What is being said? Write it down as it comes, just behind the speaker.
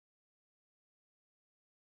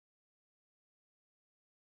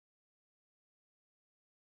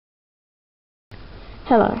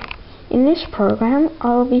Hello, in this program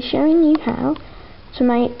I will be showing you how to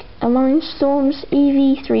make a Mindstorms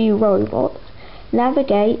EV3 robot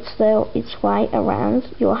navigate its way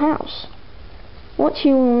around your house. What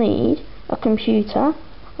you will need: a computer,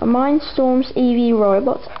 a Mindstorms EV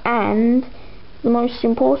robot, and the most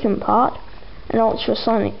important part, an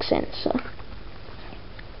ultrasonic sensor.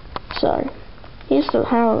 So, here's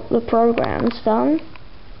how the program's done.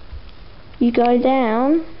 You go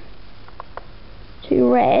down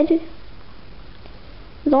to red,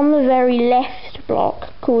 and on the very left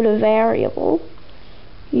block called a variable,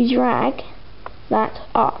 you drag that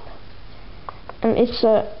up, and it's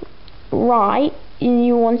a right, and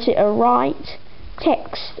you want it a right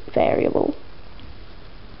text variable.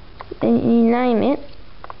 Then you name it,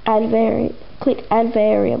 click add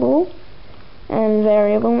variable, and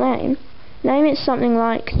variable name. Name it something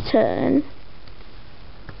like turn.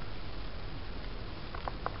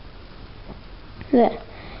 There,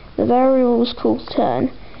 the variable is called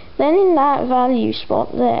turn. Then in that value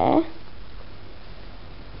spot there,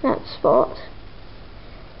 that spot,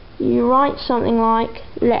 you write something like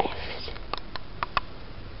left.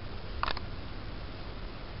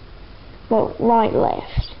 Well, right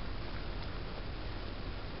left.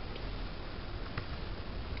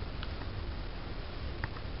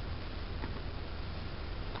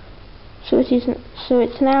 So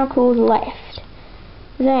it's now called left.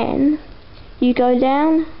 Then you go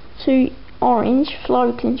down to orange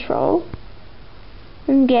flow control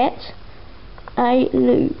and get a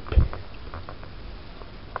loop.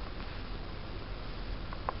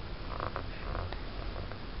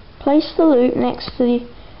 Place the loop next to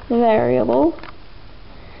the variable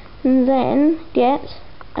and then get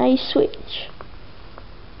a switch.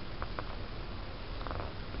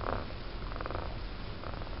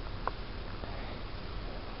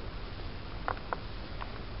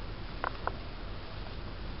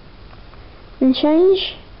 And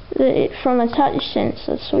change it from a touch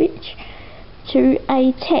sensor switch to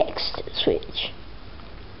a text switch.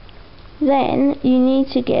 Then you need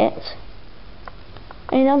to get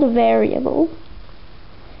another variable,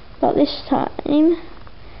 but this time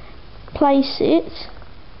place it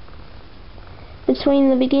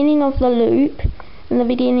between the beginning of the loop and the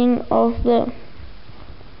beginning of the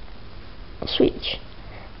switch,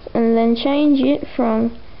 and then change it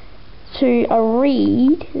to a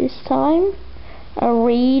read this time. A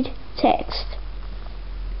read text.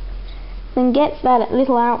 Then get that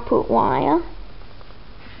little output wire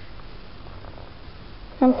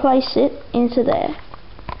and place it into there.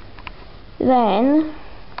 Then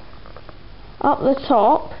up the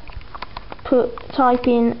top type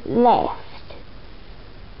in left.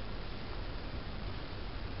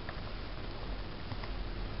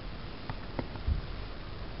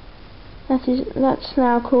 That's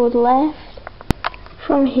now called left.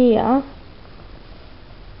 From here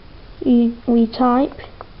we type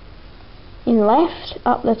in left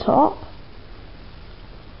up the top,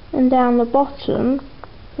 and down the bottom,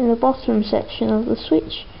 in the bottom section of the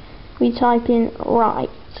switch, we type in right.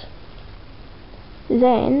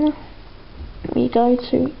 Then we go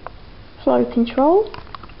to flow control,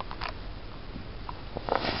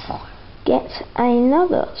 get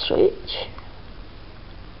another switch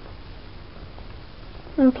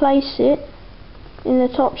and place it in the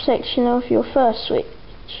top section of your first switch,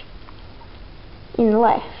 in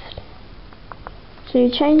left. So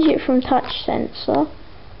you change it from touch sensor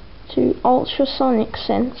to ultrasonic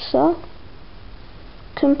sensor.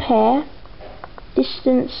 Compare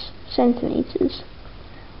distance centimeters.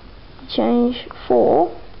 Change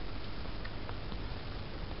 4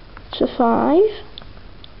 to 5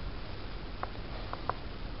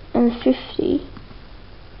 and 50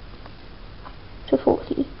 to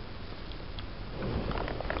 40.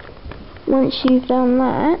 Once you've done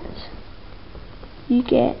that, you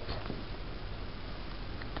get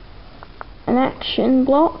an action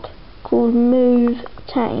block called move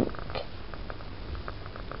tank,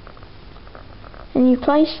 and you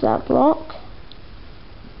place that block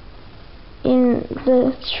in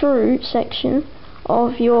the true section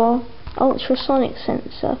of your ultrasonic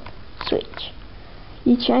sensor switch.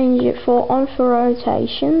 You change it on for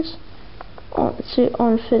rotations to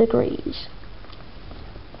on for degrees.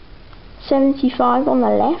 75 on the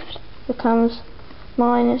left becomes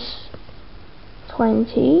minus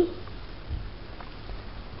 20,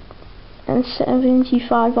 and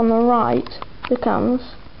 75 on the right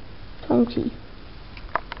becomes 20.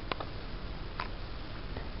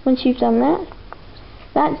 Once you've done that,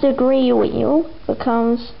 that degree wheel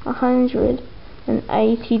becomes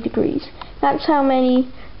 180 degrees. That's how many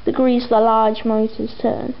degrees the large motors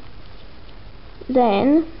turn.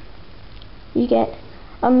 Then you get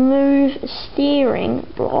a move steering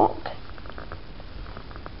block,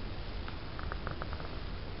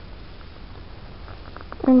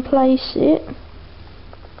 and place it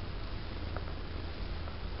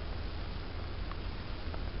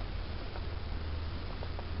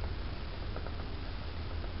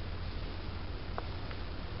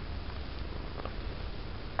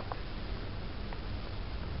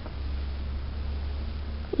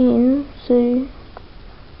into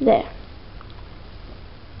there.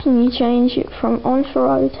 And you change it from on for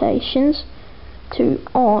rotations to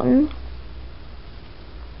on,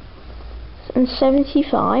 and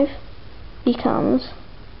 75 becomes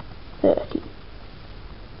 30.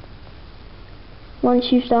 Once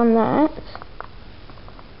you've done that,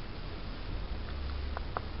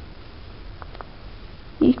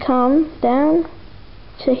 you come down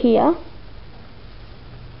to here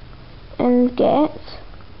and get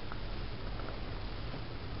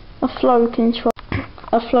a flow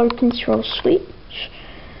control switch,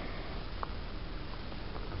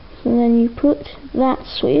 and then you put that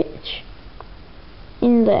switch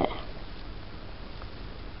in there.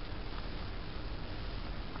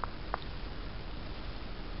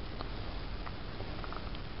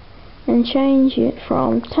 And change it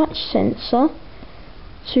from touch sensor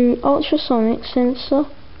to ultrasonic sensor,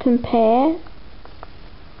 compare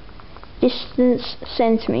distance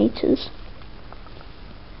centimeters.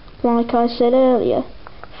 Like I said earlier,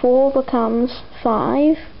 4 becomes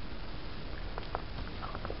 5,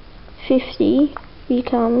 50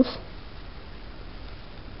 becomes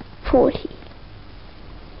 40.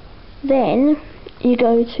 Then you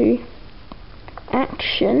go to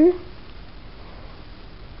action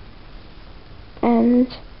and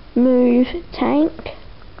move tank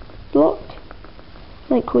block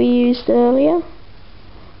like we used earlier,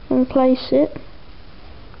 and place it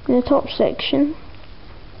in the top section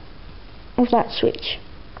of that switch.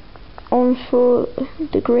 On for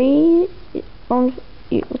degree, it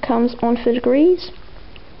becomes on for degrees.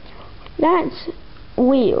 That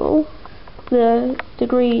wheel, the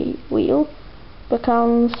degree wheel,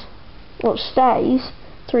 becomes, well, stays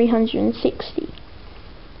 360.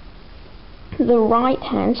 The right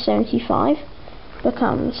hand 75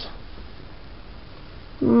 becomes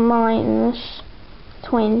minus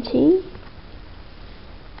 20,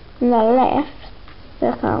 and the left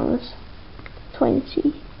becomes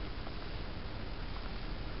 20.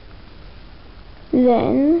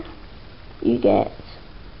 Then you get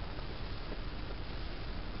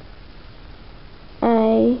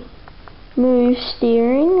a move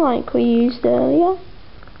steering like we used earlier.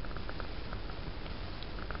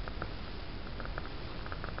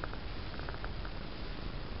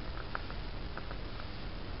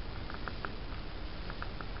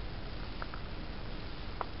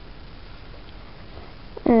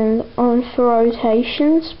 And on for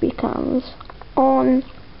rotations becomes on,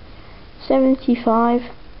 75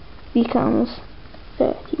 becomes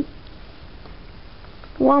 30.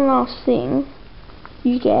 One last thing,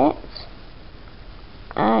 you get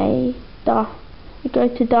you go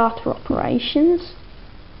to data operations,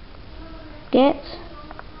 get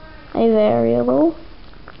a variable,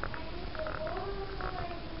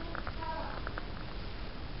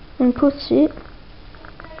 and put it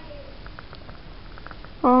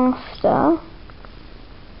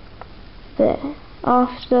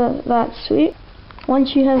after that switch.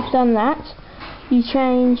 Once you have done that, you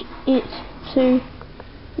change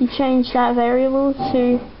that variable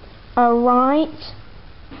to a right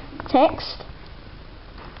text,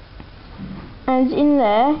 and in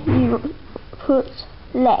there you put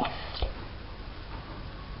left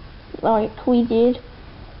like we did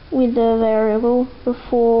with the variable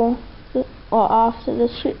before or after the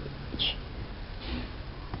switch.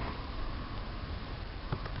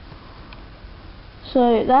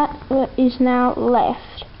 So that is now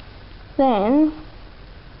left. Then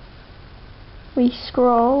we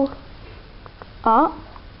scroll up,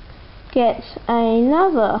 get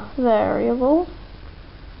another variable,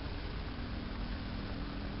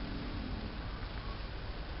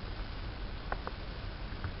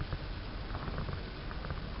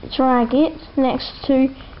 drag it next to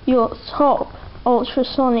your top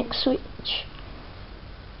ultrasonic switch.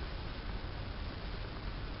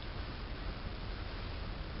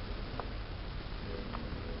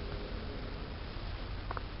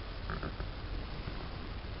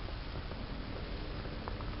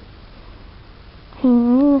 Hang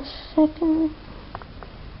on a second.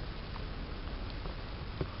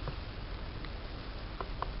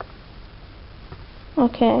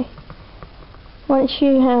 Okay. Once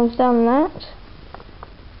you have done that,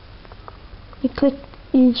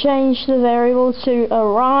 you change the variable to a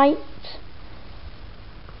right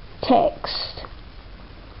text,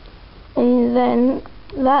 and then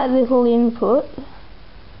that little input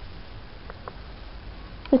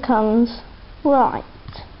becomes right.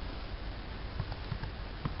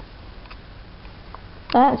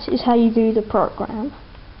 That is how you do the program.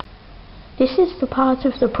 This is the part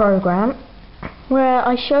of the program where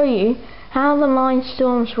I show you how the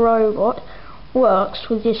Mindstorms robot works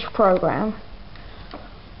with this program.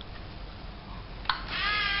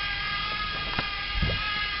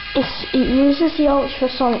 It uses the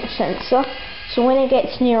ultrasonic sensor, so when it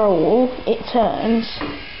gets near a wall, it turns.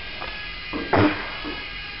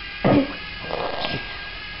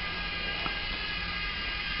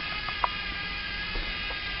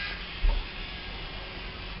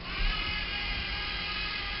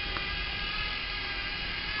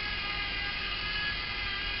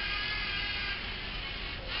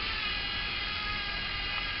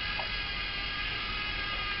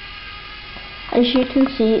 As you can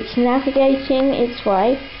see, it's navigating its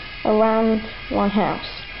way around my house.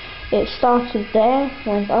 It started there,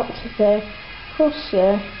 went up to there, across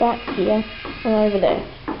there, back here, and over there.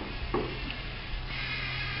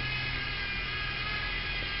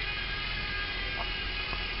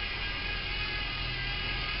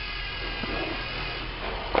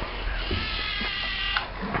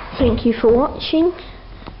 Thank you for watching.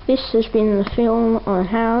 This has been the film on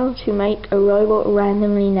how to make a robot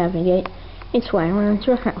randomly navigate its way around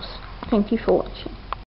your house. Thank you for watching.